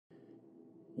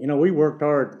You know, we worked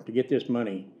hard to get this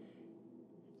money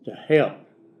to help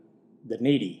the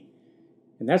needy,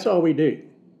 and that's all we do.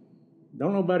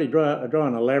 Don't nobody draw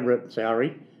an elaborate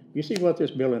salary. You see what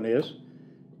this building is.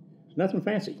 It's nothing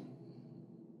fancy.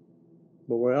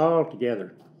 But we're all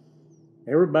together.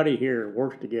 Everybody here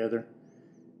works together.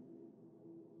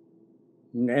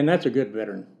 And that's a good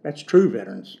veteran. That's true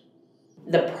veterans.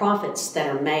 The profits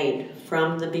that are made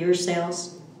from the beer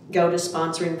sales go to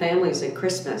sponsoring families at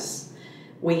Christmas.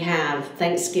 We have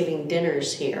Thanksgiving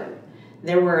dinners here.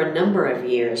 There were a number of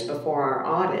years before our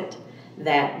audit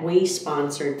that we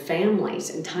sponsored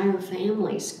families, entire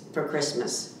families, for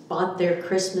Christmas. Bought their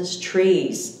Christmas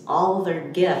trees, all their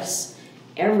gifts,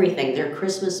 everything, their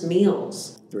Christmas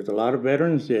meals. There's a lot of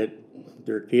veterans that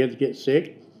their kids get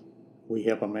sick. We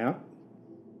help them out.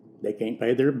 They can't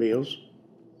pay their bills.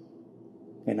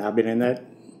 And I've been in that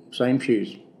same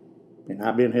shoes. And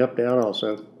I've been helped out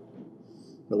also.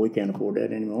 But we can't afford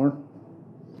that anymore.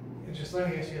 And just let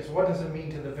me ask you this, what does it mean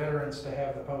to the veterans to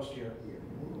have the post here?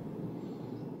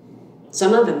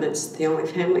 Some of them, it's the only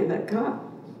family they've got.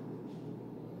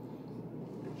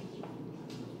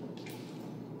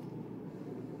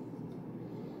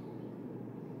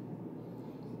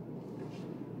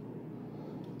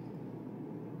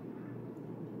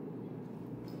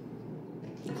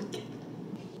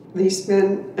 These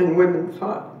men and women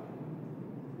fought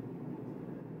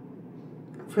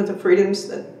for the freedoms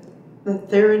that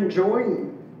they're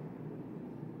enjoying.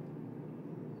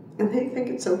 And they think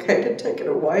it's okay to take it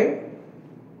away.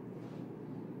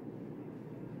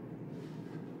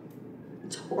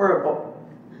 It's horrible.